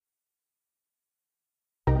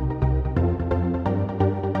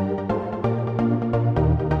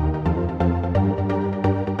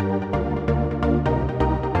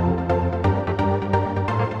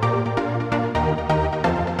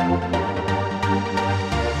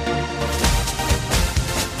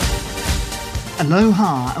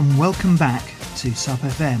Aloha and welcome back to SUP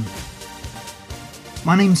FM.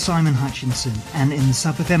 My name's Simon Hutchinson, and in the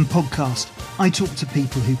SUP FM podcast, I talk to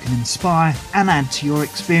people who can inspire and add to your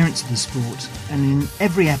experience of the sport. And in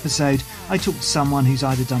every episode, I talk to someone who's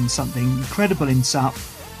either done something incredible in SUP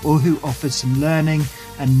or who offers some learning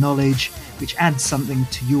and knowledge which adds something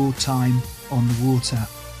to your time on the water.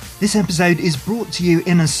 This episode is brought to you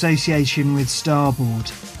in association with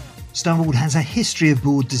Starboard. Starboard has a history of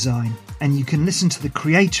board design, and you can listen to the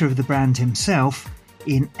creator of the brand himself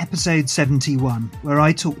in episode 71, where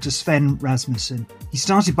I talked to Sven Rasmussen. He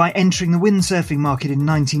started by entering the windsurfing market in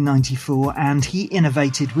 1994, and he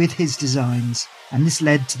innovated with his designs, and this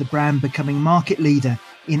led to the brand becoming market leader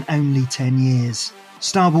in only 10 years.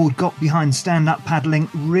 Starboard got behind stand-up paddling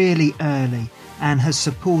really early and has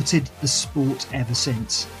supported the sport ever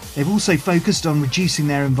since. They've also focused on reducing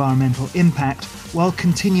their environmental impact while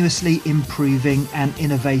continuously improving and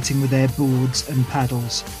innovating with their boards and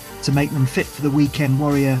paddles to make them fit for the weekend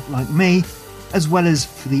warrior like me, as well as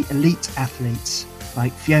for the elite athletes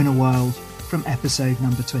like Fiona Wild from episode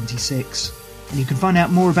number 26. And you can find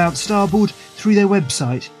out more about Starboard through their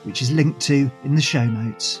website, which is linked to in the show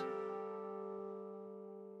notes.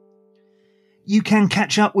 You can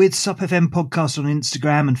catch up with SUP FM podcast on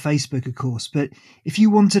Instagram and Facebook, of course, but if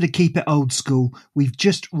you wanted to keep it old school, we've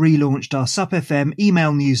just relaunched our SUP FM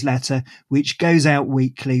email newsletter, which goes out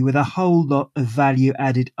weekly with a whole lot of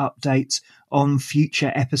value-added updates on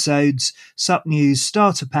future episodes, SUP news,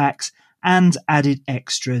 starter packs, and added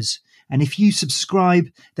extras. And if you subscribe,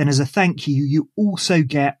 then as a thank you, you also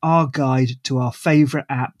get our guide to our favourite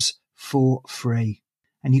apps for free.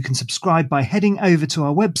 And you can subscribe by heading over to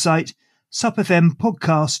our website,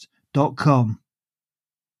 supfmpodcast.com.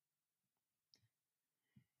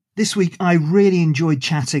 This week I really enjoyed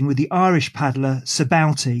chatting with the Irish paddler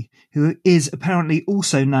Sabouty, who is apparently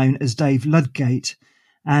also known as Dave Ludgate,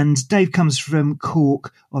 and Dave comes from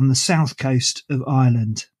Cork on the south coast of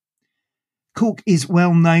Ireland. Cork is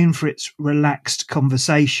well known for its relaxed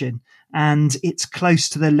conversation, and it's close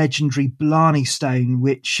to the legendary Blarney Stone,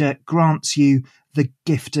 which grants you the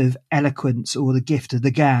gift of eloquence or the gift of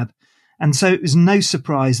the gab. And so it was no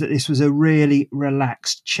surprise that this was a really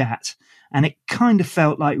relaxed chat, and it kind of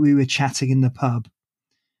felt like we were chatting in the pub.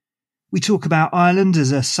 We talk about Ireland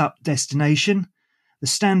as a SUP destination, the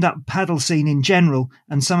stand-up paddle scene in general,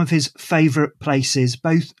 and some of his favourite places,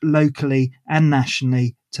 both locally and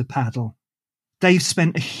nationally, to paddle. Dave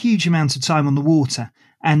spent a huge amount of time on the water,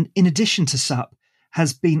 and in addition to SUP,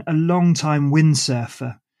 has been a long-time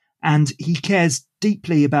windsurfer, and he cares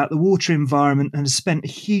deeply about the water environment and has spent a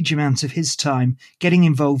huge amount of his time getting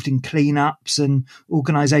involved in clean-ups and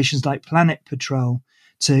organisations like Planet Patrol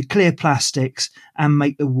to clear plastics and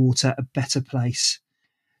make the water a better place.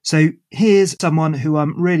 So here's someone who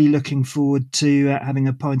I'm really looking forward to having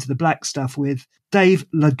a pint of the black stuff with, Dave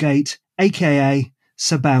Ludgate, aka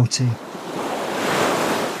Sabouty.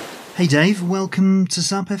 Hey Dave, welcome to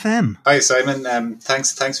SUP FM. Hi Simon,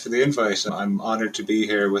 thanks for the invite. I'm honoured to be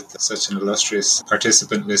here with such an illustrious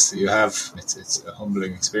participant list that you have. It's a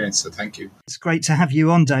humbling experience, so thank you. It's great to have you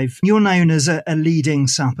on, Dave. You're known as a leading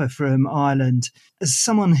supper from Ireland, as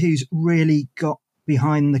someone who's really got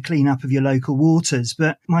behind the clean-up of your local waters.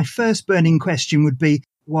 But my first burning question would be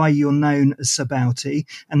why you're known as Sabouty,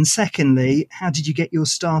 and secondly, how did you get your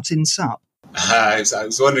start in SUP? I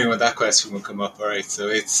was wondering when that question would come up. All right, so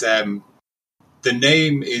it's the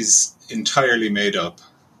name is entirely made up.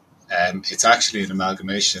 It's actually an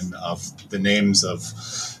amalgamation of the names of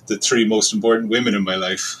the three most important women in my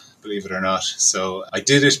life, believe it or not. So I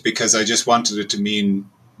did it because I just wanted it to mean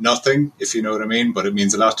nothing, if you know what I mean, but it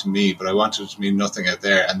means a lot to me, but I wanted it to mean nothing out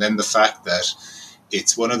there. And then the fact that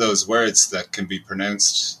it's one of those words that can be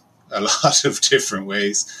pronounced a lot of different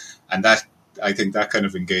ways, and that I think that kind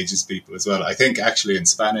of engages people as well. I think actually in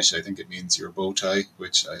Spanish, I think it means your bow tie,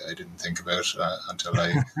 which I didn't think about until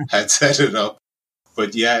I had set it up.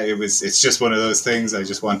 But yeah, it's just one of those things. I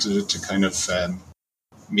just wanted it to kind of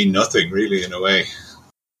mean nothing really in a way.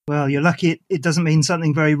 Well, you're lucky it doesn't mean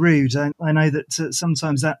something very rude. I know that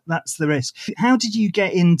sometimes that's the risk. How did you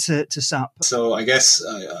get into SUP? So I guess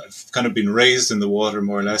I've kind of been raised in the water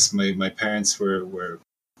more or less. My parents were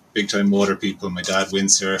big-time water people. My dad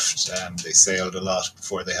windsurfed. They sailed a lot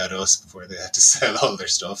before they had us, before they had to sell all their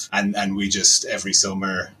stuff. And we just, every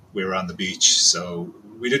summer, we were on the beach. So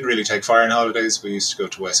we didn't really take foreign holidays. We used to go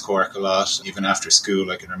to West Cork a lot. Even after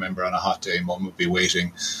school, I can remember on a hot day, Mum would be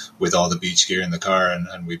waiting with all the beach gear in the car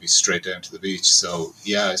and we'd be straight down to the beach. So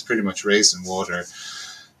yeah, I was pretty much raised in water.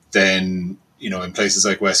 Then, in places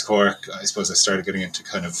like West Cork, I suppose I started getting into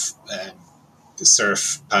kind of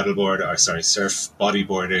surf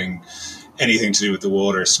bodyboarding, anything to do with the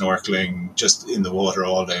water, snorkeling, just in the water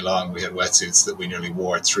all day long. We had wetsuits that we nearly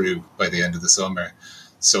wore through by the end of the summer.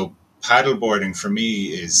 So paddleboarding for me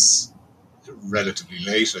is relatively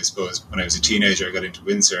late, I suppose. When I was a teenager, I got into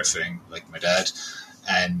windsurfing, like my dad.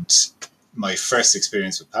 And my first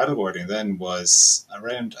experience with paddleboarding then was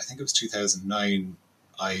around, I think it was 2009.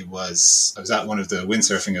 I was at one of the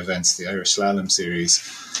windsurfing events, the Irish Slalom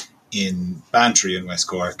Series, in Bantry in West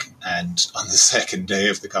Cork, and on the second day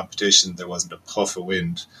of the competition there wasn't a puff of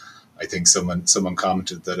wind. I think someone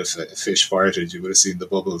commented that if a fish farted you would have seen the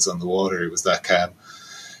bubbles on the water. It was that calm.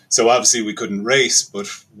 So obviously we couldn't race, but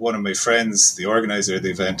one of my friends, the organizer of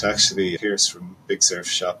the event, actually, Pierce from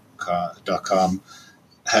BigSurfShop.com,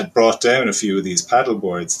 had brought down a few of these paddle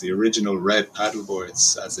boards, the original red paddle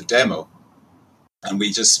boards, as a demo. And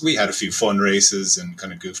we had a few fun races and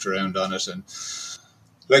kind of goofed around on it. And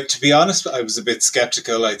like, to be honest, I was a bit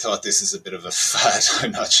skeptical. I thought this is a bit of a fad.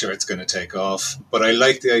 I'm not sure it's going to take off. But I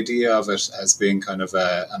like the idea of it as being kind of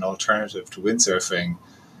an alternative to windsurfing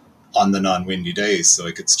on the non-windy days, so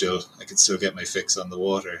I could still get my fix on the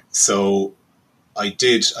water. So I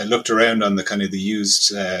looked around on the kind of the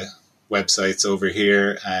used websites over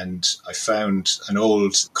here, and I found an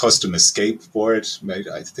old custom escape board.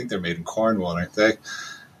 I think they're made in Cornwall, aren't they?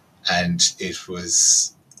 And it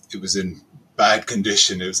was in bad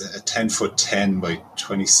condition. It was a 10'10" by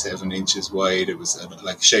 27 inches wide. It was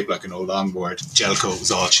shaped like an old longboard. Gel coat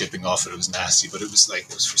was all chipping off it. It was nasty, but it was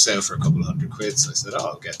for sale for a couple of £100. So I said,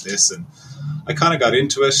 I'll get this. And I kind of got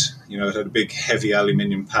into it. You know, it had a big heavy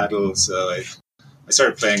aluminium paddle. So I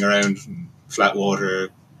started playing around in flat water,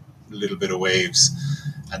 a little bit of waves.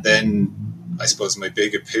 And then I suppose my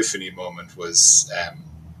big epiphany moment was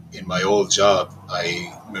in my old job.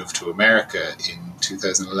 I moved to America in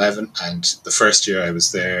 2011, and the first year I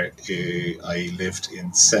was there, I lived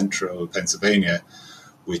in central Pennsylvania,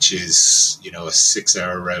 which is, a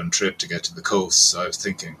 6-hour round trip to get to the coast. So I was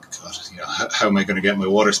thinking, God, how am I going to get my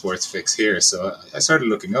water sports fix here? So I started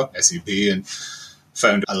looking up SUP and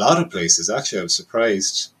found a lot of places. Actually, I was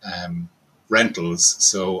surprised. Rentals.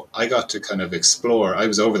 So I got to kind of explore. I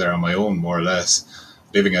was over there on my own, more or less,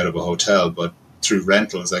 living out of a hotel, but through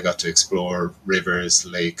rentals, I got to explore rivers,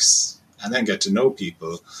 lakes, and then get to know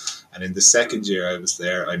people. And in the second year I was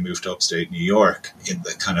there, I moved to upstate New York in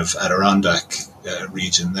the kind of Adirondack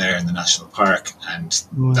region there in the national park. And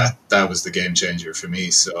that was the game changer for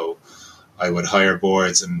me. So I would hire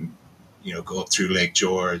boards and, go up through Lake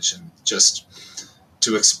George, and just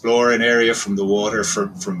to explore an area from the water,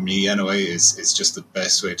 from me anyway, is just the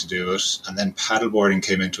best way to do it. And then paddleboarding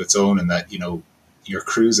came into its own in that, you're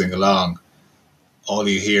cruising along. All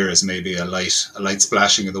you hear is maybe a light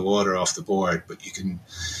splashing of the water off the board, but you can,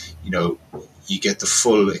 you get the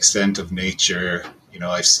full extent of nature. When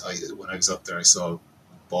I was up there, I saw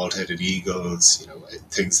bald-headed eagles,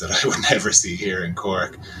 things that I would never see here in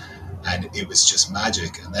Cork, and it was just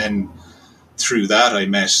magic. And then through that, I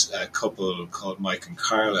met a couple called Mike and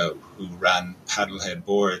Carla who ran Paddlehead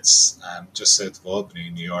Boards just south of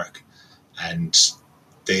Albany, New York, and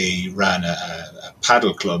they ran a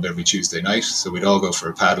paddle club every Tuesday night. So we'd all go for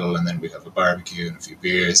a paddle, and then we'd have a barbecue and a few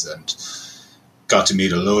beers, and got to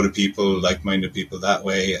meet a load of people, like-minded people that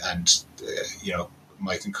way. And,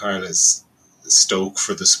 Mike and Carla's stoke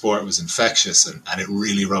for the sport was infectious, and it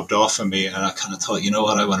really rubbed off on me. And I kind of thought,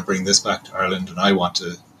 I want to bring this back to Ireland, and I want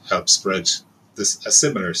to help spread a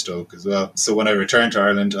similar stoke as well. So when I returned to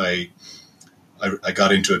Ireland, I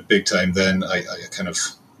got into it big time then. I kind of...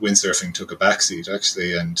 windsurfing took a backseat,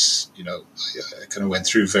 actually, and I kind of went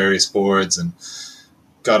through various boards and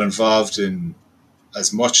got involved in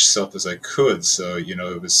as much SUP as I could. So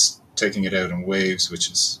it was taking it out in waves, which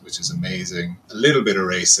is amazing. A little bit of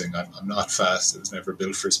racing. I'm not fast. I was never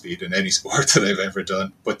built for speed in any sport that I've ever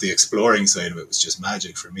done. But the exploring side of it was just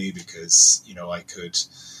magic for me, because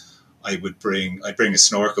I'd bring a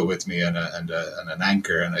snorkel with me and an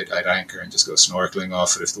anchor, and I'd anchor and just go snorkeling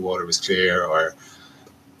off it if the water was clear. Or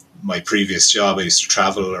my previous job, I used to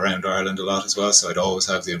travel around Ireland a lot as well, so I'd always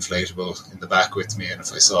have the inflatable in the back with me. And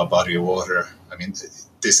if I saw a body of water,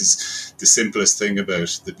 this is the simplest thing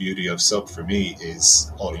about the beauty of SUP for me,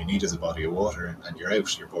 is all you need is a body of water, and you're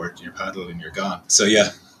out, you're bored, your paddle, and you're gone. So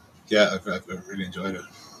I've really enjoyed it.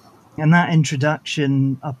 And that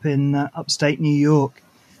introduction up in upstate New York,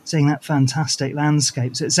 seeing that fantastic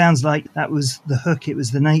landscape. So it sounds like that was the hook. It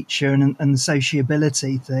was the nature and the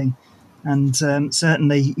sociability thing. And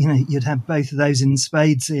certainly, you'd have both of those in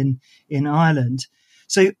spades in Ireland.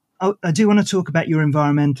 So I do want to talk about your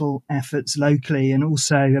environmental efforts locally, and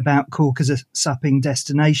also about Cork as a supping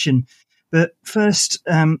destination. But first,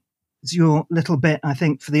 It's your little bit, I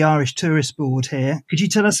think, for the Irish Tourist Board here. Could you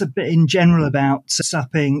tell us a bit in general about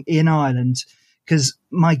supping in Ireland? Because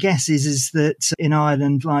my guess is that in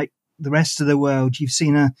Ireland, like the rest of the world, you've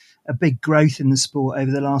seen a big growth in the sport over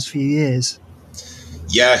the last few years.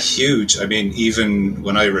 Yeah, huge. I mean, even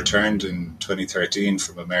when I returned in 2013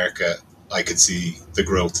 from America, I could see the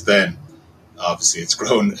growth then. Obviously, it's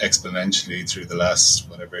grown exponentially through the last,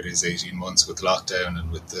 whatever it is, 18 months with lockdown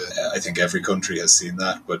and with I think every country has seen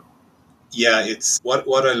that. But yeah, it's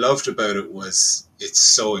what I loved about it was it's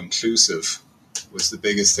so inclusive was the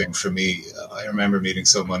biggest thing for me. I remember meeting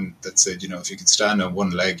someone that said, if you can stand on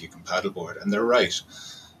one leg, you can paddleboard. And they're right.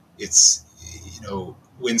 It's,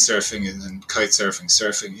 windsurfing and kite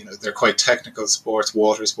surfing, they're quite technical sports,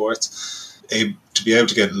 water sports. To be able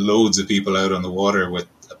to get loads of people out on the water with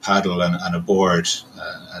a paddle and a board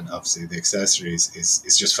and obviously the accessories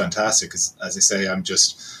is just fantastic. Because as I say, I'm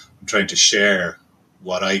trying to share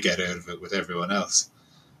what I get out of it with everyone else.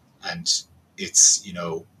 And it's,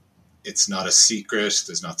 it's not a secret.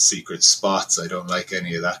 There's not secret spots. I don't like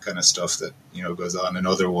any of that kind of stuff that, goes on in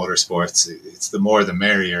other water sports. It's the more the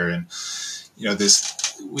merrier. And,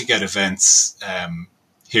 we get events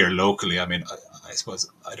here locally. I mean, I suppose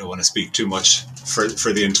I don't want to speak too much for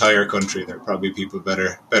the entire country. There are probably people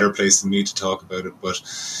better placed than me to talk about it. But,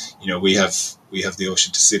 we have the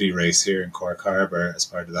Ocean to City race here in Cork Harbour as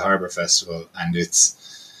part of the Harbour Festival. And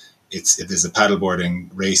there's a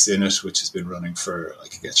paddleboarding race in it, which has been running for, I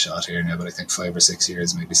could get shot here now, but I think 5 or 6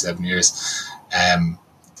 years, maybe 7 years.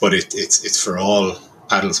 But it's for all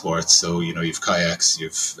paddle sports. So, you've kayaks,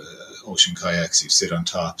 you've ocean kayaks, you sit on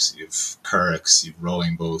tops, you've currachs, you've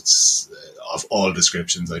rowing boats of all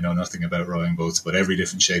descriptions. I know nothing about rowing boats, but every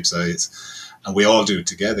different shape, size. And we all do it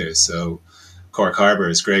together. So Cork Harbour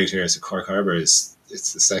is great here. So Cork Harbour it's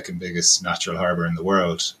the second biggest natural harbour in the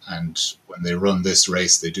world. And when they run this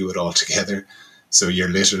race, they do it all together. So you're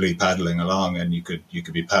literally paddling along, and you could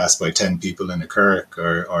be passed by 10 people in a currach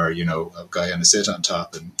or a guy on a sit on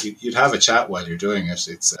top, and you'd have a chat while you're doing it.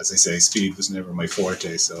 It's, as I say, speed was never my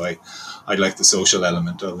forte, so I like the social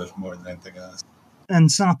element of it more than anything else.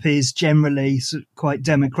 And SUP is generally quite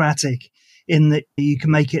democratic in that you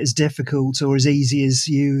can make it as difficult or as easy as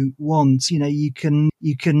you want. You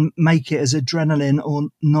can make it as adrenaline or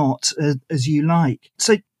not as you like.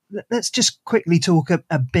 So let's just quickly talk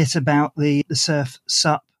a bit about the surf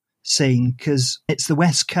SUP scene, because it's the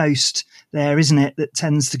West Coast there, isn't it, that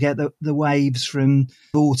tends to get the waves from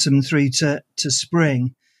autumn through to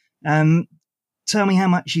spring. Tell me how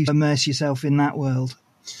much you immerse yourself in that world.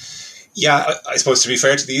 Yeah, I suppose to be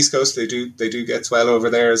fair to the East Coast, they do get swell over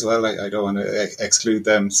there as well. I don't want to exclude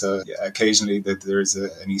them. So yeah, occasionally there is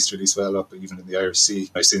an easterly swell up, even in the Irish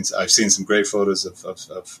Sea. I've seen some great photos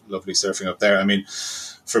of lovely surfing up there. I mean,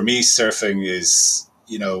 for me, surfing is,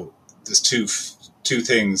 there's two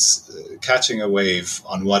things: catching a wave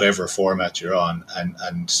on whatever format you're on,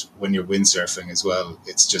 and when you're windsurfing as well,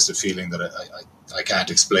 it's just a feeling that I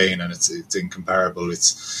can't explain, and it's incomparable.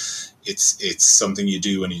 It's something you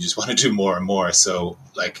do when you just want to do more and more. So,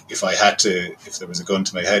 like, if there was a gun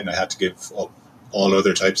to my head and I had to give up all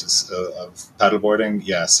other types of paddleboarding,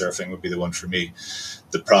 yeah, surfing would be the one for me.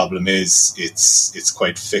 The problem is it's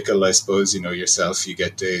quite fickle, I suppose. Yourself, you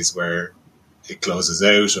get days where it closes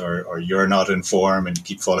out or you're not in form and you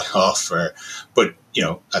keep falling off. But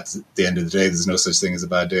at the end of the day, there's no such thing as a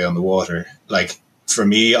bad day on the water. Like, for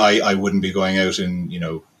me, I wouldn't be going out in,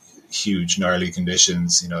 huge gnarly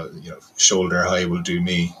conditions. Shoulder high will do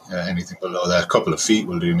me. Anything below that, a couple of feet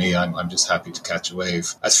will do me. I'm just happy to catch a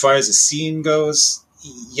wave. As far as the scene goes,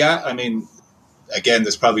 yeah, I mean, again,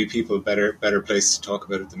 there's probably people better placed to talk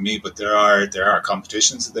about it than me, but there are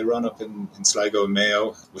competitions that they run up in Sligo and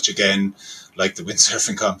Mayo, which, again, like the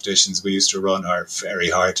windsurfing competitions we used to run, are very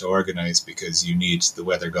hard to organise because you need the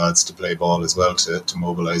weather gods to play ball as well to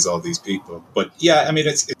mobilise all these people. But yeah, I mean,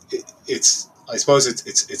 it's I suppose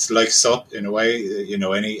it's like SUP in a way.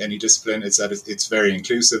 Any discipline. It's that it's very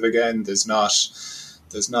inclusive. Again, there's not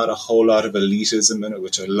a whole lot of elitism in it,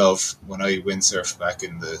 which I love. When I windsurfed back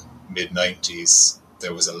in the mid-90s,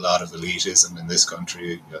 there was a lot of elitism in this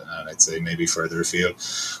country, and I'd say maybe further afield,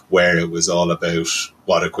 where it was all about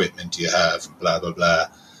what equipment you have and blah blah blah.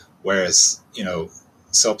 Whereas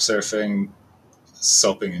SUP surfing,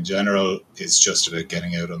 supping in general, is just about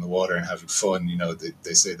getting out on the water and having fun.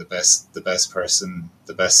 They say the best person,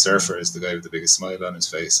 the best surfer is the guy with the biggest smile on his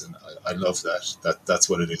face, and I love that's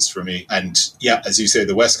what it is for me. And yeah, as you say,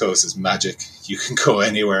 the West Coast is magic. You can go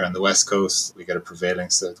anywhere on the West Coast. We get a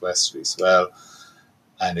prevailing southwesterly swell,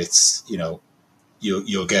 and it's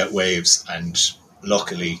you'll get waves, and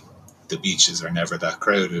luckily the beaches are never that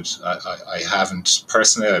crowded. I haven't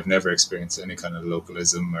personally. I've never experienced any kind of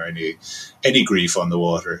localism or any grief on the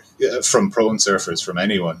water from prone surfers, from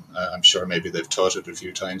anyone. I'm sure maybe they've taught it a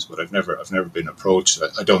few times, but I've never been approached.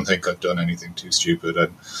 I don't think I've done anything too stupid,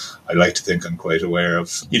 and I like to think I'm quite aware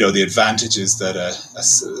of the advantages that a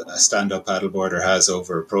stand-up paddleboarder has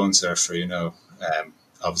over a prone surfer.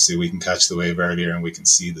 Obviously, we can catch the wave earlier and we can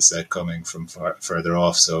see the set coming from further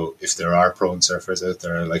off. So if there are prone surfers out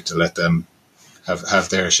there, I like to let them have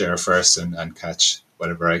their share first and catch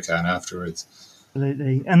whatever I can afterwards.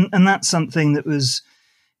 Absolutely. And that's something that was,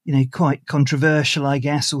 quite controversial, I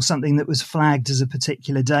guess, or something that was flagged as a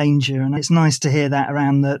particular danger. And it's nice to hear that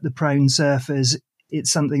around the prone surfers.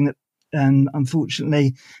 It's something that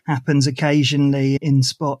unfortunately happens occasionally in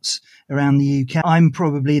spots around the UK. I'm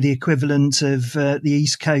probably the equivalent of the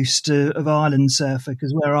east coast of Ireland surfer,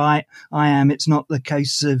 because where I am, it's not the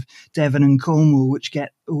coasts of Devon and Cornwall, which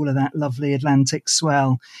get all of that lovely Atlantic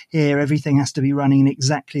swell. Here, everything has to be running in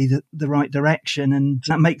exactly the right direction, and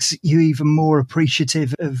that makes you even more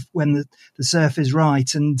appreciative of when the surf is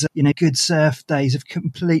right. And, good surf days have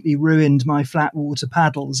completely ruined my flat water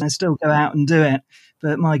paddles. I still go out and do it.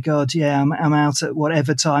 But my God, yeah, I'm out at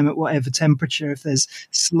whatever time, at whatever temperature, if there's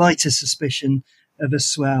slightest suspicion of a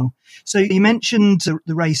swell. So you mentioned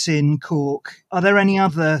the race in Cork. Are there any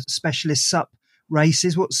other specialist SUP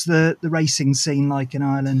races? What's the racing scene like in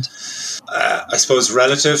Ireland? I suppose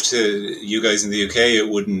relative to you guys in the UK, it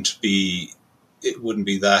wouldn't be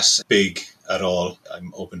that big at all.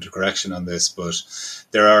 I'm open to correction on this, but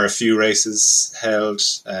there are a few races held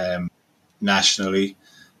nationally.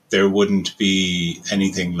 There wouldn't be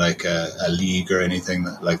anything like a league or anything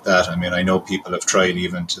like that. I mean, I know people have tried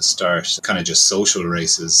even to start kind of just social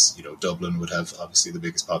races. Dublin would have obviously the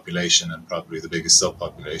biggest population and probably the biggest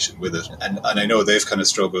sub-population with it. And I know they've kind of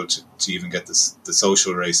struggled to even get the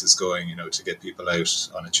social races going, to get people out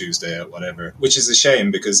on a Tuesday or whatever, which is a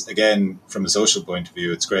shame because, again, from a social point of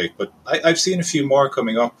view, it's great. But I've seen a few more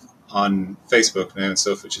coming up on Facebook now and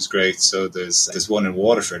stuff, which is great. So there's one in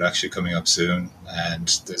Waterford actually coming up soon, and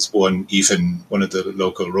there's one of the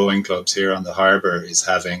local rowing clubs here on the harbour is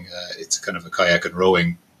having it's kind of a kayak and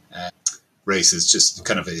rowing race. It's just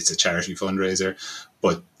kind of it's a charity fundraiser.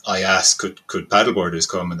 But I asked, could paddleboarders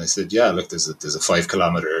come, and they said, yeah, look, there's a 5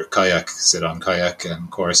 kilometre kayak sit on kayak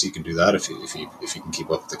course. You can do that if you can keep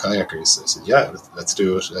up with the kayakers. I said, yeah, let's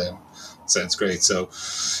do it. Sounds great. So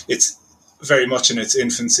it's very much in its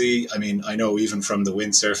infancy. I mean, I know even from the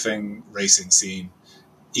windsurfing racing scene,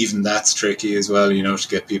 even that's tricky as well, to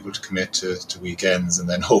get people to commit to weekends and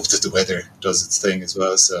then hope that the weather does its thing as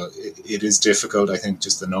well. So it is difficult. I think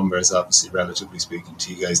just the numbers, obviously, relatively speaking,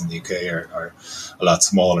 to you guys in the UK are a lot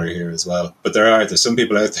smaller here as well. But there's some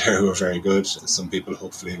people out there who are very good. Some people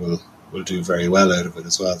hopefully will do very well out of it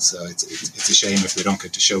as well. So it's a shame if they don't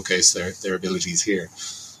get to showcase their abilities here.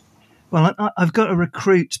 Well, I've got a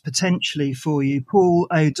recruit potentially for you, Paul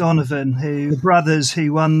O'Donovan, the brothers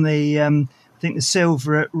who won the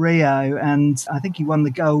silver at Rio, and I think he won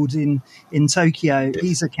the gold in Tokyo. Yeah.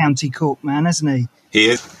 He's a County Cork man, isn't he? He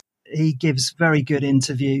is. He gives very good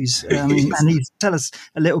interviews, and tell us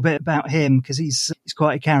a little bit about him because he's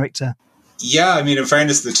quite a character. Yeah, I mean, in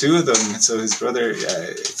fairness, the two of them, so his brother,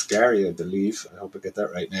 it's Gary, I believe. I hope I get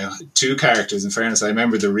that right now. Two characters, in fairness. I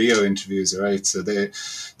remember the Rio interviews, right? So they're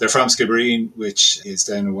from Skibbereen, which is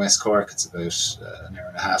down in West Cork. It's about an hour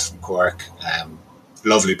and a half from Cork.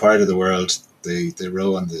 Lovely part of the world. They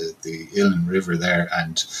row on the Illan River there,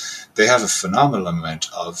 and they have a phenomenal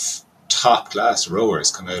amount of top-class rowers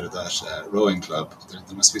come out of that rowing club.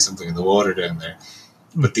 There must be something in the water down there.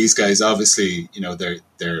 But these guys, obviously,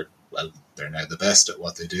 they're now the best at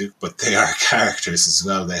what they do, but they are characters as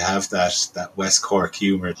well. They have that West Cork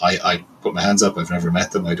humour. I put my hands up. I've never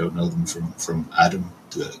met them. I don't know them from Adam,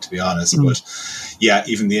 to be honest. But yeah,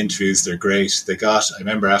 even the interviews, they're great. I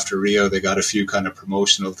remember after Rio, they got a few kind of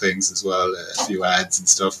promotional things as well, a few ads and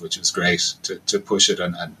stuff, which was great to push it.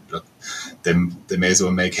 And look, they may as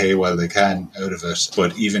well make hay while they can out of it.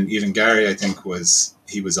 But even Gary, I think, was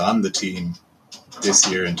on the team this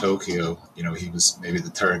year in Tokyo. He was maybe the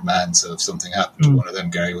third man, so if something happened to one of them,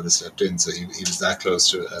 Gary would have stepped in. So he was that close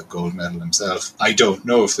to a gold medal himself. I don't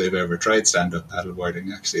know if they've ever tried stand-up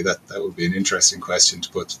paddleboarding, actually. That would be an interesting question to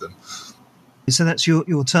put to them. So that's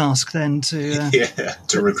your task then to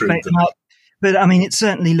recruit them. But I mean, it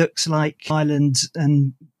certainly looks like Ireland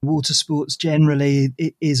and water sports generally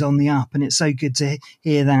it is on the up, and it's so good to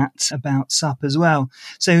hear that about SUP as well.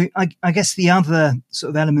 So I guess the other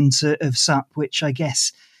sort of element of SUP, which I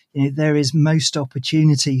guess there is most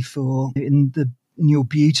opportunity for in the in your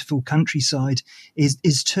beautiful countryside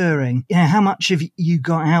is touring. You know, how much have you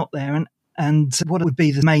got out there, and what would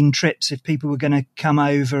be the main trips if people were going to come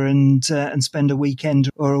over and spend a weekend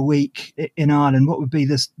or a week in Ireland? What would be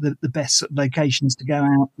the best sort of locations to go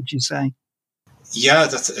out, would you say? Yeah,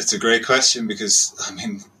 it's a great question, because I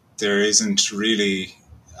mean, there isn't really.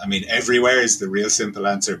 I mean, everywhere is the real simple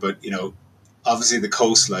answer, but obviously the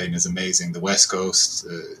coastline is amazing. The West Coast,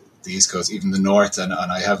 the East Coast, even the North, and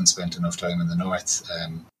I haven't spent enough time in the North,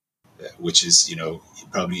 which is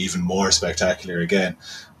probably even more spectacular again.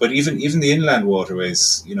 But even the inland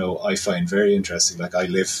waterways, I find very interesting. Like, I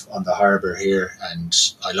live on the harbour here, and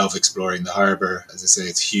I love exploring the harbour. As I say,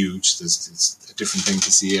 it's huge. There's a different thing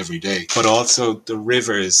to see every day. But also the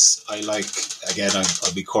rivers, I like. Again,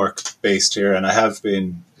 I'll be Cork based here, and I have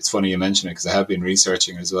been. It's funny you mention it, because I have been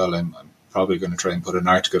researching as well. I'm probably going to try and put an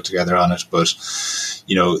article together on it. But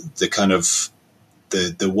the kind of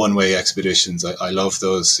the one-way expeditions, I love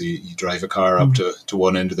those. So you drive a car up to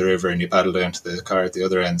one end of the river and you paddle down to the car at the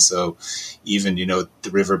other end. So even, the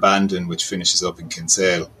River Bandon, which finishes up in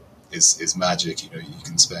Kinsale, is magic. You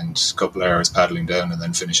can spend a couple of hours paddling down and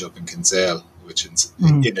then finish up in Kinsale, which in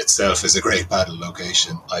itself is a great paddle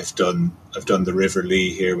location. I've done the River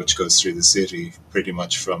Lee here, which goes through the city pretty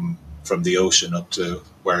much from the ocean up to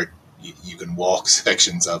where you can walk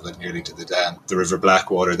sections of it nearly to the dam. The River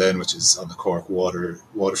Blackwater then, which is on the Cork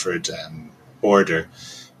Waterford border,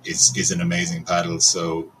 is an amazing paddle.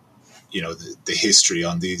 So, the history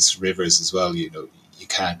on these rivers as well, you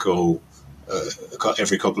can't go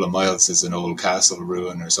every couple of miles there's an old castle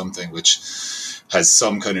ruin or something, which has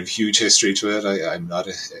some kind of huge history to it. I'm not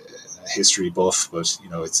a history buff, but,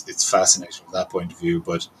 it's fascinating from that point of view.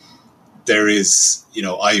 But there is,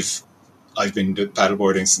 I've been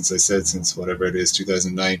paddleboarding, since whatever it is,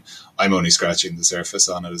 2009. I'm only scratching the surface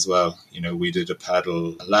on it as well. We did a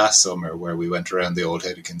paddle last summer where we went around the Old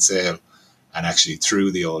Head of Kinsale and actually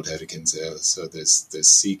through the Old Head of Kinsale. So there's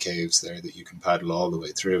sea caves there that you can paddle all the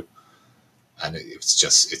way through. And it's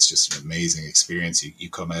just an amazing experience. You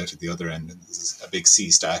come out at the other end and there's a big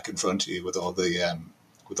sea stack in front of you with all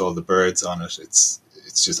the birds on it. It's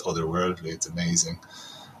just otherworldly. It's amazing.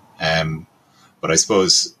 But I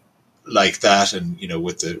suppose, like that, and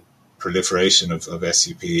with the proliferation of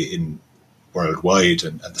SUP in worldwide,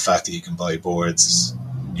 and the fact that you can buy boards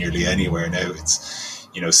nearly anywhere now, it's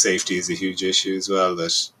safety is a huge issue as well.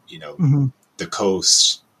 That the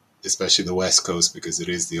coast, especially the West Coast, because it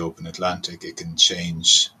is the open Atlantic, it can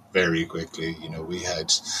change very quickly. We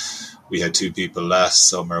had two people last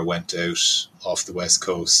summer went out off the West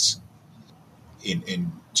Coast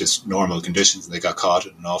in just normal conditions, and they got caught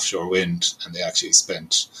in an offshore wind, and they actually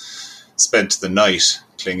spent the night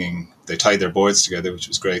clinging. They tied their boards together, which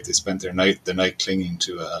was great. They spent the night clinging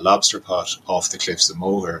to a lobster pot off the cliffs of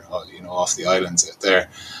Moher, off the islands out there,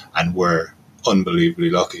 and were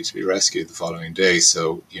unbelievably lucky to be rescued the following day.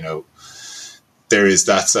 So, there is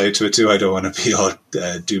that side to it too. I don't want to be all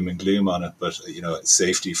doom and gloom on it, but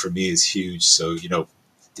safety for me is huge. So,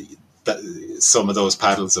 some of those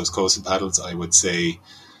paddles, those coastal paddles, I would say,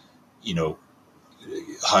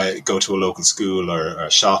 go to a local school or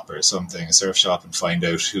a shop or something, a surf shop, and find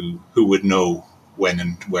out who would know when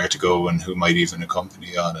and where to go and who might even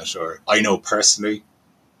accompany on it. Or I know personally,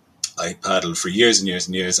 I paddled for years and years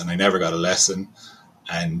and years, and I never got a lesson.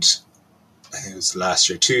 And I think it was last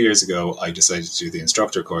year, 2 years ago, I decided to do the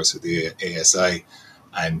instructor course with the ASI.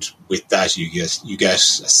 And with that, you get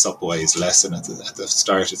a Supwise lesson at the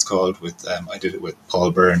start. It's called. I did it with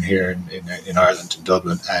Paul Byrne here in Ireland, in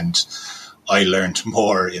Dublin, and I learned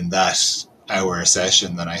more in that hour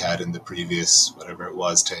session than I had in the previous, whatever it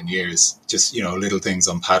was, 10 years. Just, little things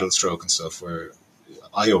on paddle stroke and stuff were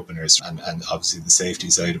eye-openers, and obviously the safety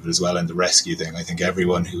side of it as well, and the rescue thing. I think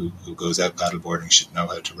everyone who goes out paddleboarding should know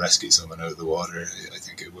how to rescue someone out of the water. I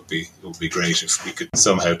think it would be great if we could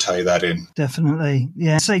somehow tie that in. Definitely.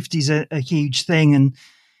 Yeah, safety's a huge thing, and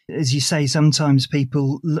as you say, sometimes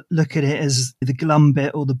people look at it as the glum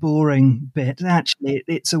bit or the boring bit. Actually,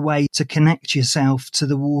 it's a way to connect yourself to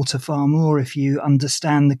the water far more if you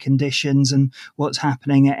understand the conditions and what's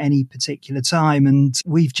happening at any particular time. And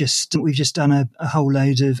we've just done a whole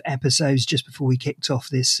load of episodes just before we kicked off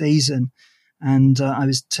this season. And I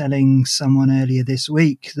was telling someone earlier this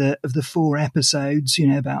week that of the 4 episodes,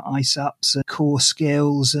 about ice ups, core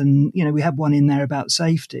skills, and, we had one in there about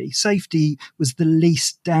safety. Safety was the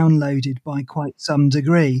least downloaded by quite some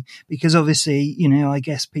degree because obviously, I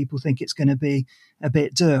guess people think it's going to be a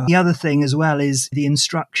bit, do I? The other thing as well is the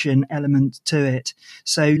instruction element to it.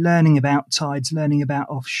 So learning about tides, learning about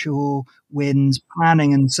offshore winds,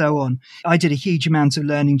 planning and so on. I did a huge amount of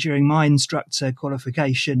learning during my instructor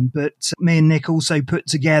qualification, but me and Nick also put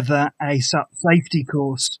together a SUP safety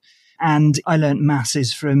course. And I learnt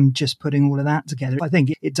masses from just putting all of that together. I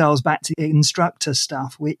think it dials back to the instructor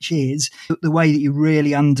stuff, which is the way that you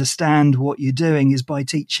really understand what you're doing is by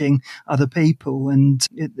teaching other people. And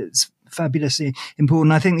it's fabulously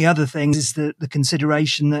important. I think the other thing is the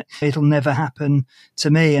consideration that it'll never happen to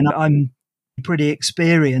me. And I'm pretty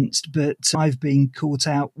experienced, but I've been caught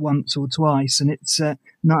out once or twice, and it's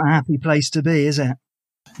not a happy place to be, is it?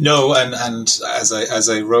 No, and as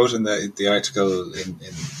I wrote in the article in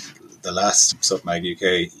the last SupMag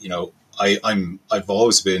UK, I've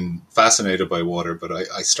always been fascinated by water, but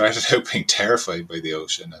I started out being terrified by the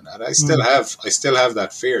ocean, and I still have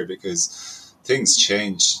that fear, because things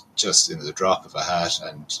change just in the drop of a hat,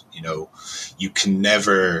 and you can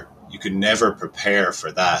never prepare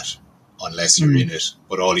for that unless you're in it.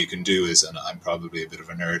 But all you can do is, and I'm probably a bit of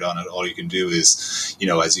a nerd on it, all you can do is,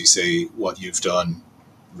 as you say, what you've done,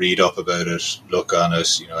 read up about it, look on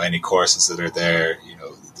it, any courses that are there,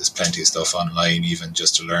 there's plenty of stuff online, even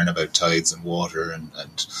just to learn about tides and water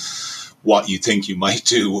and what you think you might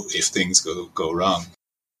do if things go wrong.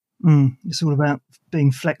 It's all about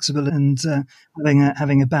being flexible and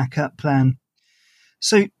having a backup plan.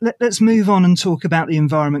 So let's move on and talk about the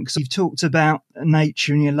environment, because you've talked about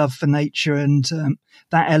nature and your love for nature and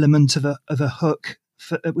that element of a hook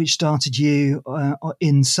which started you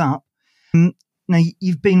in SUP. Now,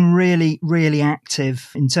 you've been really, really active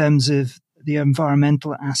in terms of the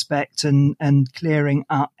environmental aspect and clearing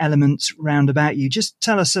up elements round about you. Just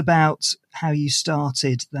tell us about how you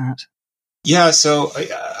started that. Yeah, so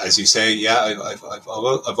as you say,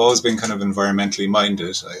 I've always been kind of environmentally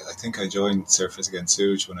minded. I think I joined Surfers Against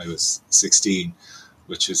Sewage when I was 16,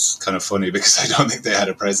 which is kind of funny because I don't think they had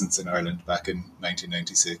a presence in Ireland back in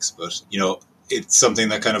 1996. But, it's something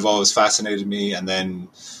that kind of always fascinated me. And then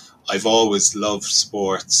I've always loved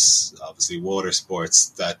sports, obviously water sports,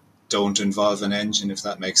 that don't involve an engine, if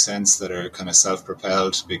that makes sense, that are kind of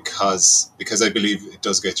self-propelled, because I believe it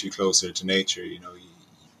does get you closer to nature. You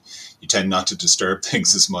tend not to disturb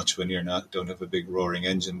things as much when don't have a big roaring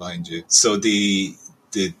engine behind you. So the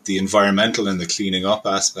environmental and the cleaning up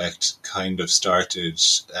aspect kind of started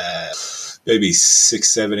maybe 6,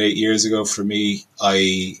 7, 8 years ago for me.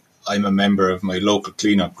 I'm a member of my local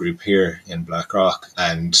cleanup group here in Blackrock,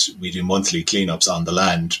 and we do monthly cleanups on the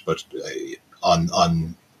land, but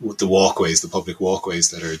on the walkways, the public walkways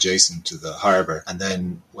that are adjacent to the harbour. And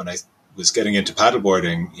then when I was getting into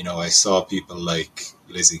paddleboarding, I saw people like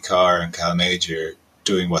Lizzie Carr and Cal Major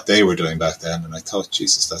doing what they were doing back then, and I thought,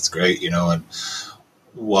 Jesus, that's great, and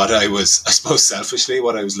what I was, I suppose selfishly,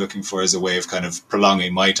 what I was looking for is a way of kind of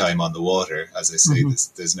prolonging my time on the water. As I say,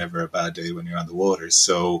 there's never a bad day when you're on the water.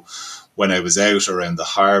 So when I was out around the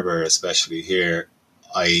harbour, especially here,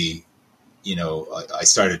 I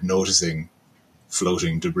started noticing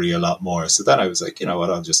floating debris a lot more. So then I was like, you know what,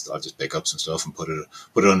 I'll just pick up some stuff and put it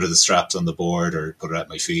under the straps on the board or put it at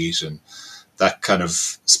my feet, and that kind of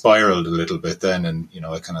spiraled a little bit then. And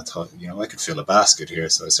I kind of thought, I could fill a basket here,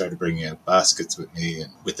 so I started bringing out baskets with me,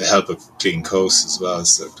 and with the help of Clean Coast as well,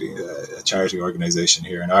 so a charity organisation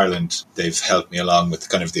here in Ireland. They've helped me along with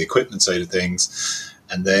kind of the equipment side of things,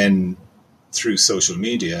 and then through social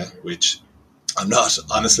media, which I'm not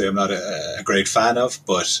a great fan of,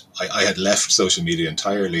 but I had left social media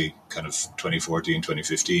entirely kind of 2014,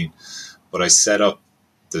 2015. But I set up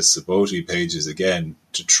the Suboti pages again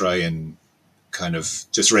to try and kind of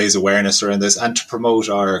just raise awareness around this and to promote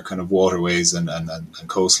our kind of waterways and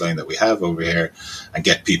coastline that we have over here, and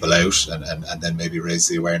get people out and then maybe raise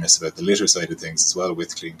the awareness about the litter side of things as well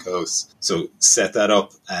with Clean Coast. So set that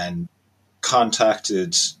up and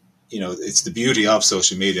contacted, it's the beauty of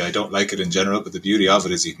social media. I don't like it in general, but the beauty of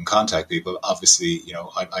it is you can contact people. Obviously,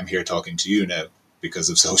 I'm here talking to you now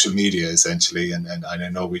because of social media, essentially, and I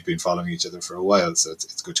know we've been following each other for a while, so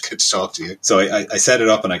it's good to get to talk to you. So I set it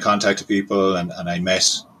up and I contacted people, and I met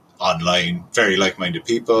online very like-minded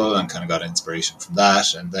people and kind of got inspiration from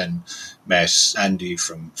that, and then met Andy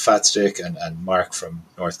from Fatstick and Mark from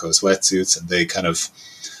North Coast Wetsuits, and they kind of,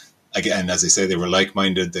 again, as I say, they were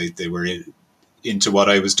like-minded. They were into what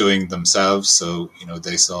I was doing themselves, so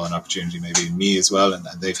they saw an opportunity maybe in me as well, and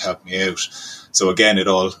they've helped me out. So again, it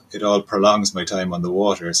all prolongs my time on the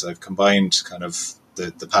water. So I've combined kind of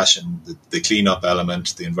the passion, the cleanup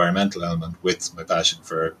element, the environmental element, with my passion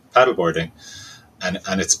for paddleboarding, and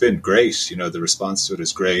it's been great. The response to it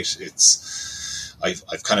is great.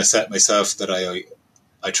 I've kind of set myself that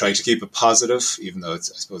I try to keep it positive, even though I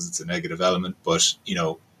suppose it's a negative element. But,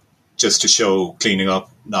 just to show cleaning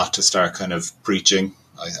up, not to start kind of preaching.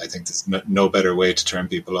 I think there's no better way to turn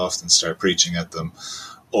people off than start preaching at them,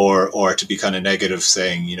 or to be kind of negative,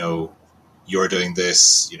 saying, you're doing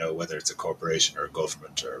this, whether it's a corporation or a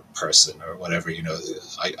government or a person or whatever,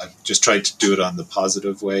 I've just tried to do it on the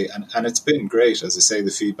positive way. And it's been great. As I say,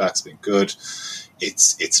 the feedback's been good.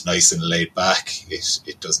 It's nice and laid back.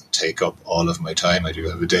 It doesn't take up all of my time. I do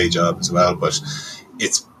have a day job as well, but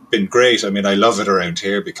it's been great. I mean, I love it around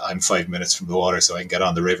here because I'm 5 minutes from the water, so I can get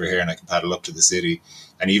on the river here and I can paddle up to the city.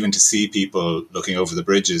 And even to see people looking over the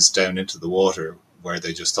bridges down into the water where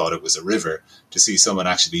they just thought it was a river, to see someone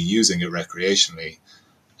actually using it recreationally,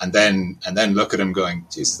 and then look at them going,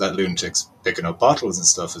 Jesus, that lunatic's picking up bottles and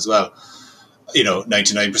stuff as well.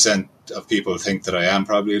 99% of people think that I am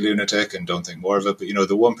probably a lunatic and don't think more of it. But,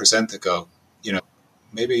 the 1% that go,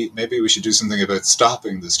 maybe we should do something about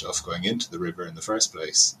stopping the stuff going into the river in the first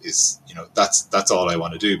place, is, that's all I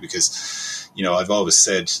want to do. Because, I've always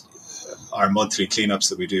said our monthly cleanups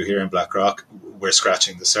that we do here in Blackrock, we're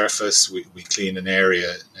scratching the surface. We clean an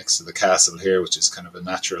area next to the castle here, which is kind of a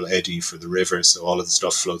natural eddy for the river. So all of the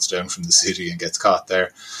stuff floats down from the city and gets caught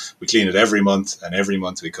there. We clean it every month, and every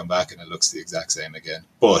month we come back and it looks the exact same again.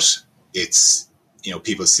 But it's,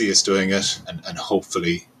 people see us doing it, and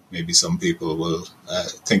hopefully maybe some people will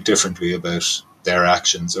think differently about their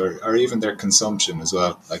actions or even their consumption as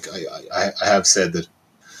well. Like I have said that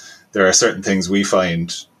there are certain things we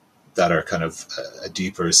find that are kind of a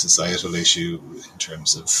deeper societal issue in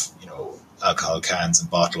terms of, alcohol cans and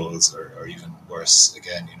bottles, or even worse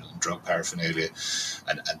again, drug paraphernalia.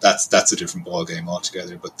 And that's a different ballgame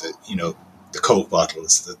altogether. But the Coke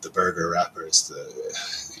bottles, the burger wrappers,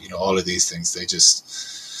 all of these things,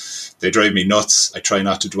 they drive me nuts. I try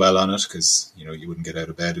not to dwell on it because, you wouldn't get out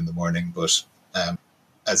of bed in the morning. But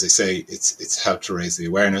as I say, it's helped to raise the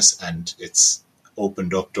awareness, and it's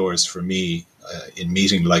opened up doors for me in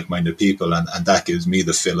meeting like-minded people, and that gives me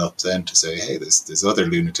the fill up then to say, hey, there's other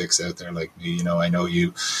lunatics out there like me. I know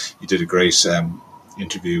you did a great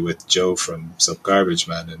interview with Joe from Sup Garbage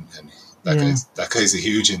Man, and that guy's a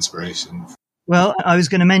huge inspiration. Well, I was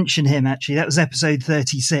going to mention him, actually. That was episode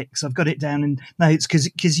 36. I've got it down in notes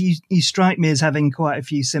because you strike me as having quite a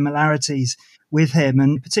few similarities with him,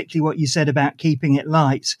 and particularly what you said about keeping it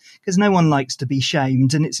light, because no one likes to be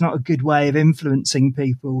shamed, and it's not a good way of influencing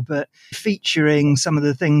people, but featuring some of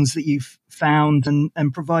the things that you've found and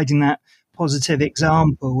providing that positive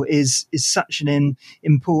example is such an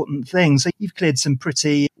important thing. So you've cleared some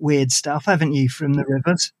pretty weird stuff, haven't you, from the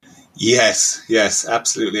rivers? Yes,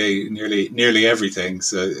 absolutely. Nearly everything.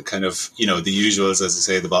 So kind of, the usuals, as I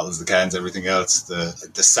say, the bottles, the cans, everything else,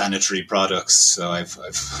 the sanitary products. So I've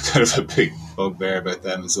kind of a big bugbear about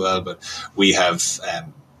them as well. But we have,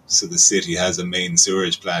 so the city has a main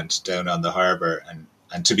sewerage plant down on the harbour,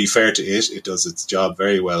 and to be fair to it does its job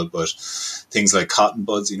very well. But things like cotton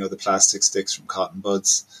buds, the plastic sticks from cotton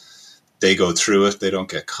buds, they go through it. They don't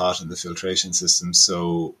get caught in the filtration system.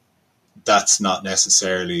 So that's not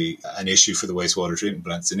necessarily an issue for the wastewater treatment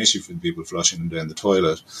plant. It's an issue for the people flushing them down the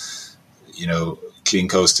toilet. Clean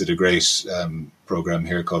Coast did a great program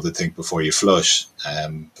here called the Think Before You Flush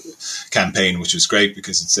campaign, which was great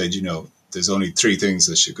because it said, there's only 3 things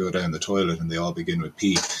that should go down the toilet, and they all begin with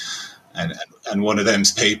P. And one of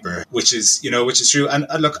them's paper, which is true. And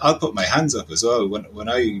look, I'll put my hands up as well when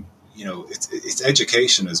I, it's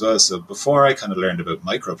education as well. So before I kind of learned about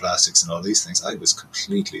microplastics and all these things, I was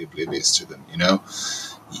completely oblivious to them.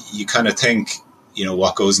 You kind of think,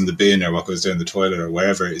 what goes in the bin or what goes down the toilet or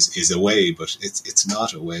wherever is a way, but it's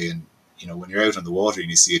not a way. And, when you're out on the water and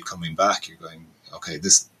you see it coming back, you're going, okay,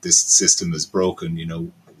 this system is broken,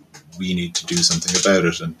 we need to do something about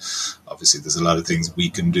it. And obviously there's a lot of things we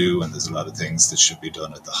can do, and there's a lot of things that should be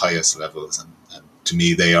done at the highest levels. And to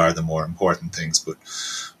me, they are the more important things, but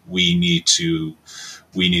we need to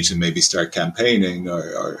maybe start campaigning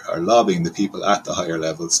or lobbying the people at the higher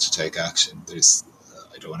levels to take action.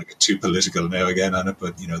 I don't want to get too political now again on it,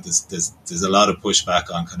 but there's a lot of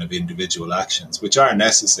pushback on kind of individual actions, which are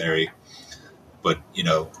necessary. But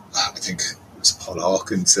I think Paul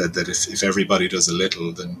Hawkins said that if everybody does a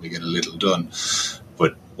little, then we get a little done.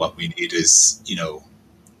 But what we need is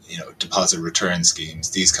deposit return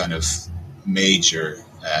schemes, these kind of major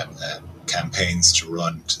campaigns to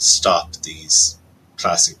run to stop these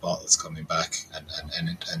plastic bottles coming back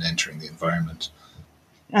and entering the environment.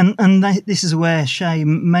 And this is where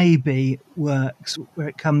shame maybe works, where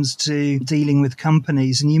it comes to dealing with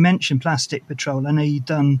companies. And you mentioned Plastic Patrol. I know you've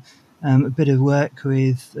done a bit of work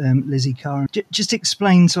with Lizzie Carr. Just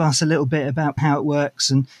explain to us a little bit about how it works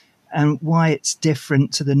and and why it's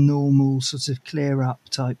different to the normal sort of clear up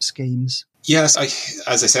type schemes? Yes,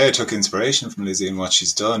 as I say, I took inspiration from Lizzie and what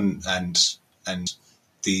she's done, and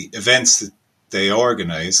the events that they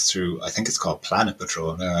organise through, I think it's called Planet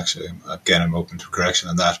Patrol now, actually. Again, I'm open to correction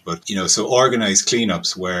on that. But, so organised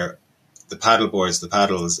cleanups where the paddle boards, the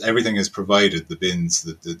paddles, everything is provided, the bins,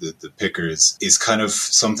 the pickers, is kind of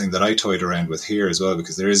something that I toyed around with here as well,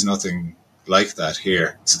 because there is nothing like that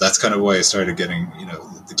here. So that's kind of why I started getting,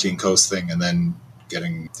 the Clean Coast thing, and then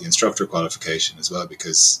getting the instructor qualification as well,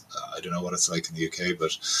 because I don't know what it's like in the UK,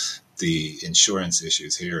 but the insurance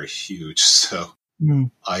issues here are huge. So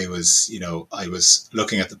I was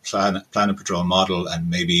looking at the Planet Patrol model and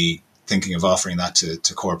maybe thinking of offering that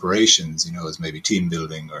to corporations, as maybe team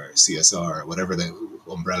building or CSR or whatever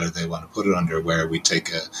umbrella they want to put it under, where we take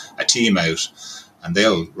a team out and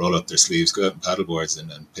they'll roll up their sleeves, go out and paddleboards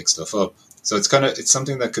and pick stuff up. So it's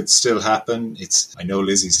something that could still happen. I know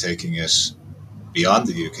Lizzie's taking it beyond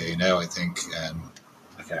the UK now, I think.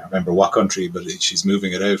 I can't remember what country, but she's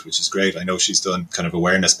moving it out, which is great. I know she's done kind of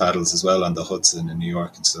awareness paddles as well on the Hudson in New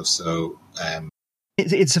York and stuff. So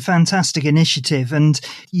it's a fantastic initiative, and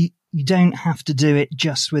you don't have to do it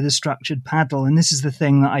just with a structured paddle. And this is the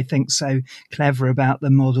thing that I think so clever about the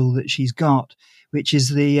model that she's got, which is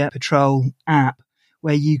the Patrol app,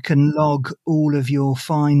 where you can log all of your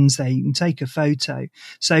finds there. You can take a photo.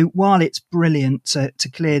 So while it's brilliant to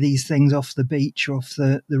clear these things off the beach or off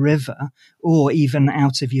the river, or even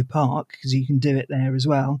out of your park, because you can do it there as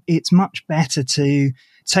well, it's much better to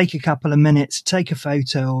take a couple of minutes, take a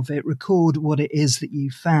photo of it, record what it is that you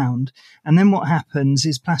found. And then what happens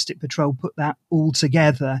is Plastic Patrol put that all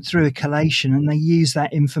together through a collation, and they use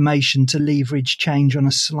that information to leverage change on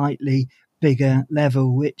a slightly bigger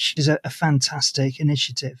level, which is a fantastic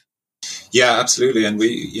initiative. Yeah, absolutely. And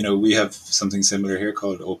we have something similar here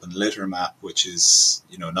called Open Litter Map, which is,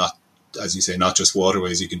 not, as you say, not just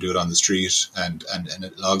waterways. You can do it on the street, and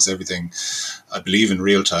it logs everything, I believe, in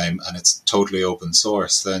real time, and it's totally open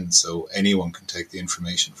source then, so anyone can take the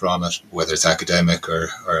information from it, whether it's academic or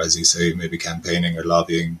as you say, maybe campaigning or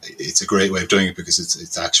lobbying. It's a great way of doing it because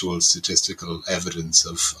it's actual statistical evidence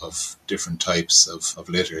of different types of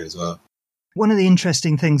litter as well. One of the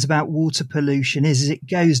interesting things about water pollution is it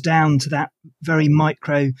goes down to that very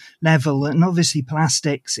micro level. And obviously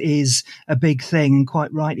plastics is a big thing, and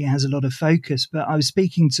quite rightly has a lot of focus. But I was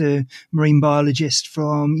speaking to a marine biologist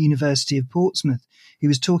from University of Portsmouth who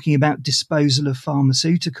was talking about disposal of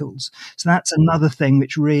pharmaceuticals. So that's another thing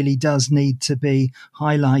which really does need to be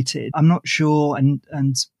highlighted. I'm not sure, and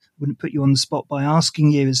wouldn't put you on the spot by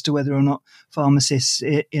asking you as to whether or not pharmacists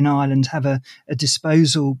in Ireland have a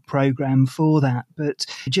disposal program for that. But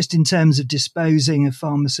just in terms of disposing of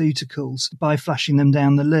pharmaceuticals by flushing them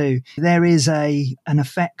down the loo, there is an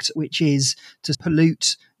effect which is to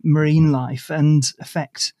pollute marine life and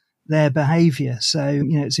affect their behaviour. So,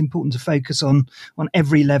 it's important to focus on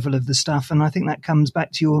every level of the stuff. And I think that comes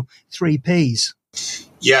back to your 3 Ps.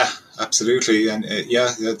 Yeah, absolutely. And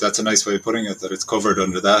that's a nice way of putting it, that it's covered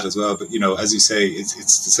under that as well. But, as you say, it's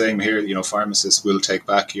the same here. Pharmacists will take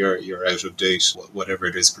back your out of date, whatever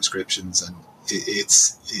it is, prescriptions. And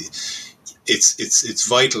it's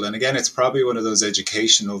vital. And again, it's probably one of those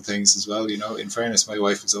educational things as well. In fairness, my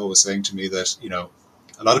wife was always saying to me that,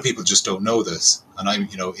 a lot of people just don't know this. And I'm,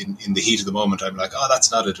 in the heat of the moment, I'm like, oh,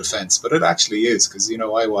 that's not a defense. But it actually is, because,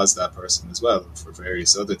 I was that person as well for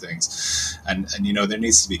various other things. And there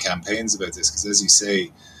needs to be campaigns about this, because as you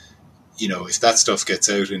say, if that stuff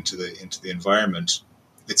gets out into the environment,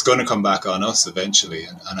 it's going to come back on us eventually.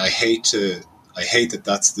 And I hate that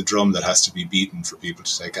that's the drum that has to be beaten for people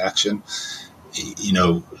to take action.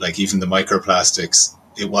 Like even the microplastics,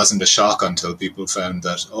 it wasn't a shock until people found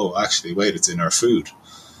that, oh, actually, wait, it's in our food.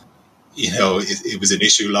 It was an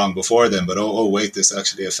issue long before then, but wait, this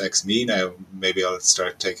actually affects me now. Maybe I'll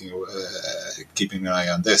start keeping an eye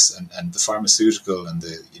on this, and the pharmaceutical and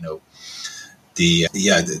the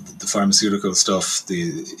pharmaceutical stuff,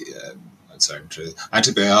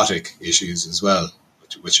 antibiotic issues as well,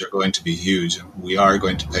 which are going to be huge, and we are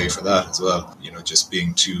going to pay for that as well. Just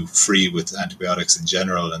being too free with antibiotics in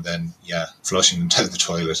general, and then flushing them down the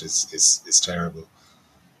toilet is terrible.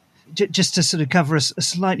 Just to sort of cover a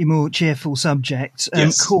slightly more cheerful subject,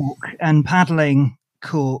 yes. Cork and paddling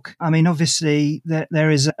Cork. I mean, obviously there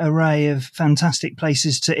is an array of fantastic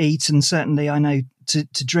places to eat, and certainly I know to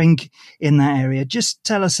drink in that area. Just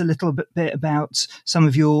tell us a little bit about some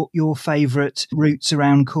of your favourite routes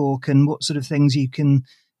around Cork and what sort of things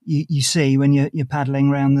you see when you're paddling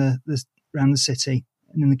around the city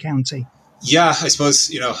and in the county. Yeah, I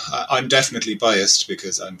suppose, I'm definitely biased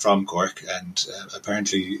because I'm from Cork, and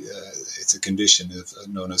apparently it's a condition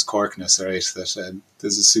known as Corkness, right? That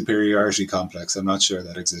there's a superiority complex. I'm not sure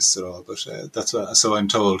that exists at all, but so I'm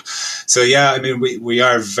told. So yeah, I mean, we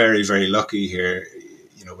are very, very lucky here.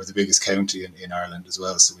 We're the biggest county in Ireland as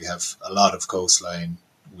well, so we have a lot of coastline.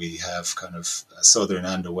 We have kind of a southern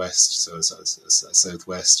and a west, so it's a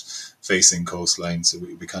southwest facing coastline, so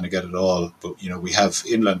we kind of get it all. But we have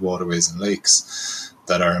inland waterways and lakes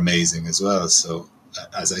that are amazing as well. So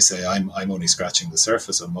as I say, I'm only scratching the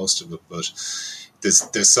surface on most of it, but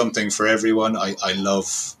there's something for everyone. I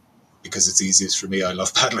love, because it's easiest for me, I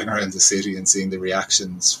love paddling around the city and seeing the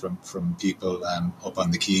reactions from people up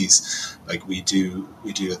on the quays. Like we do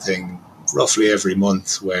a thing roughly every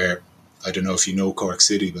month where, I don't know if you know Cork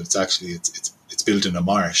City, but it's built in a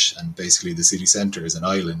marsh, and basically the city centre is an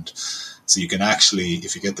island. So you can actually,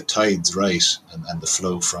 if you get the tides right and the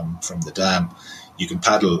flow from the dam, you can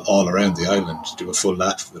paddle all around the island, do a full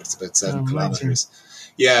lap of it. It's about 7 kilometres.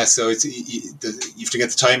 Yeah, so you have to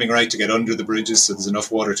get the timing right to get under the bridges, so there's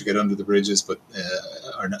enough water to get under the bridges, but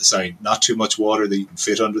not too much water that you can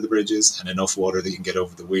fit under the bridges, and enough water that you can get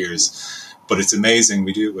over the weirs. But it's amazing.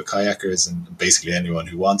 We do it with kayakers and basically anyone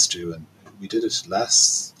who wants to. And we did it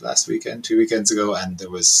last weekend, 2 weekends ago, and there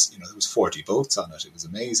was 40 boats on it. It was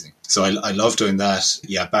amazing. So I love doing that.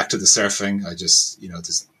 Yeah, back to the surfing. I just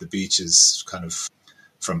the beach is kind of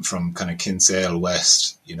from kind of Kinsale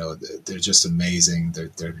west. They're just amazing.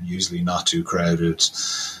 They're usually not too crowded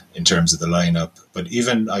in terms of the lineup. But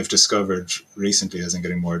even I've discovered recently, as I'm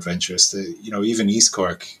getting more adventurous, even East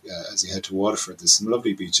Cork, as you head to Waterford, there's some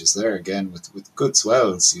lovely beaches there again with good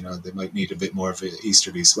swells. They might need a bit more of an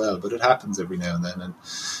easterly swell, but it happens every now and then, and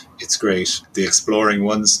it's great. The exploring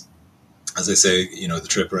ones, as I say, the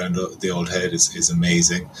trip around the Old Head is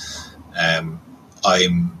amazing.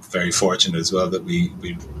 I'm very fortunate as well that we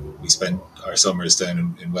spent our summers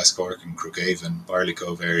down in West Cork and Crookhaven, Barley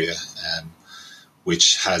Cove area,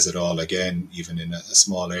 which has it all again, even in a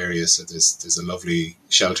small area. So there's a lovely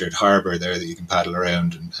sheltered harbour there that you can paddle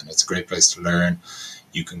around, and it's a great place to learn.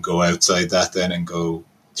 You can go outside that then and go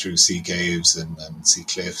through sea caves and see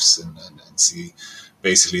cliffs and see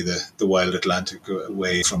basically the wild Atlantic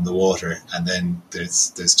away from the water. And then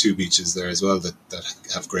there's 2 beaches there as well that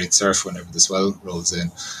have great surf whenever the swell rolls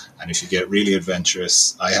in. And if you get really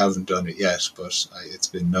adventurous, I haven't done it yet, but it's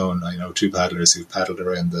been known. I know 2 paddlers who've paddled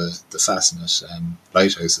around the Fassinet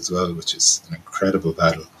lighthouse as well, which is an incredible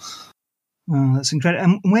paddle. Oh, that's incredible.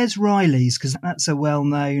 And where's Riley's? Because that's a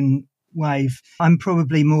well-known wave. I'm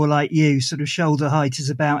probably more like you, sort of shoulder height is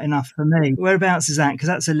about enough for me. Whereabouts is that? Because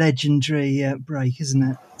that's a legendary break, isn't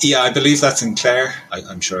it? Yeah, I believe that's in Clare.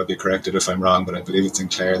 I'm sure I'll be corrected if I'm wrong, but I believe it's in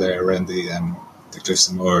Clare there around the Cliffs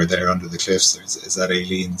of Moher there under the cliffs. Is that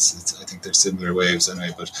Aileen's? I think there's similar waves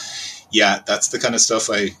anyway. But yeah, that's the kind of stuff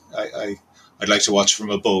I'd like to watch from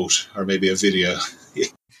a boat or maybe a video.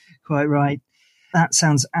 Quite right. That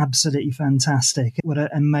sounds absolutely fantastic. What an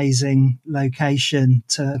amazing location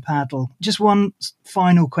to paddle. Just one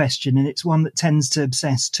final question, and it's one that tends to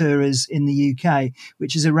obsess tourers in the UK,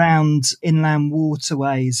 which is around inland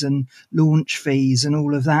waterways and launch fees and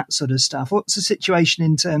all of that sort of stuff. What's the situation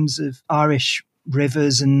in terms of Irish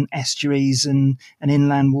rivers and estuaries and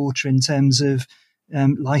inland water in terms of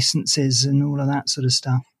licenses and all of that sort of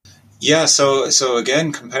stuff? Yeah, so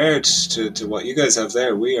again, compared to what you guys have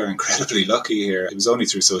there, we are incredibly lucky here. It was only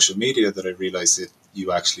through social media that I realised that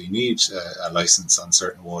you actually need a licence on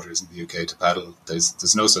certain waters in the UK to paddle.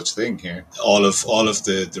 There's no such thing here. All of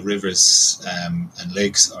the rivers and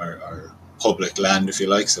lakes are public land, if you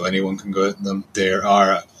like, so anyone can go out in them. There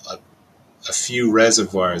are a few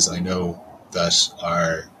reservoirs I know that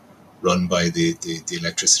are run by the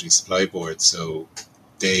electricity supply board, so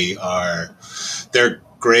they're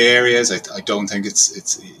grey areas. I don't think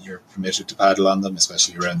it's you're permitted to paddle on them,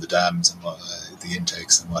 especially around the dams and the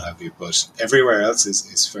intakes and what have you. But everywhere else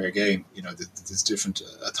is fair game. There's different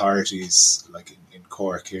authorities. Like in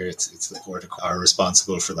Cork here, it's the Port of Cork are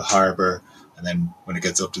responsible for the harbour, and then when it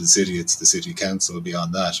gets up to the city, it's the city council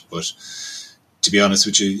beyond that. But to be honest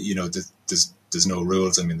with you, there's no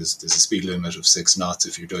rules. I mean, there's a speed limit of 6 knots.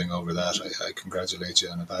 If you're doing over that, I congratulate you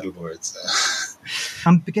on a paddleboard.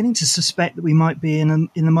 I'm beginning to suspect that we might be in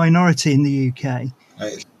the minority in the UK.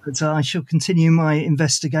 But I shall continue my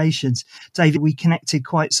investigations. David, we connected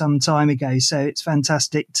quite some time ago, so it's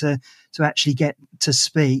fantastic to actually get to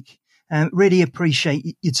speak. Really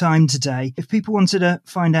appreciate your time today. If people wanted to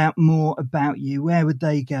find out more about you, where would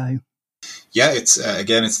they go? Yeah, it's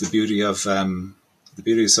the beauty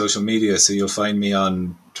of social media. So you'll find me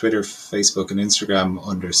on Twitter, Facebook and Instagram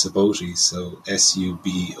under Subowti, so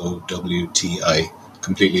Subowti,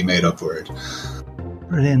 completely made up word.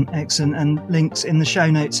 Brilliant, excellent, and links in the show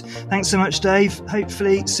notes. Thanks so much, Dave.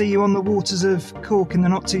 Hopefully see you on the waters of Cork in the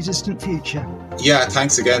not too distant future. Yeah,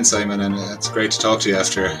 thanks again, Simon, and it's great to talk to you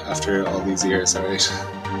after all these years, all right?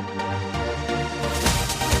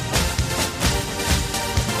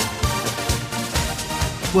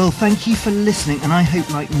 Well, thank you for listening, and I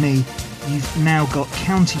hope, like me, you've now got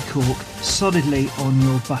County Cork solidly on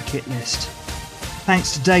your bucket list.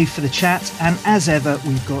 Thanks to Dave for the chat, and as ever,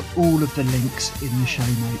 we've got all of the links in the show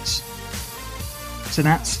notes. So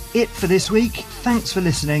that's it for this week. Thanks for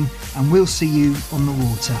listening, and we'll see you on the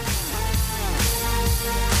water.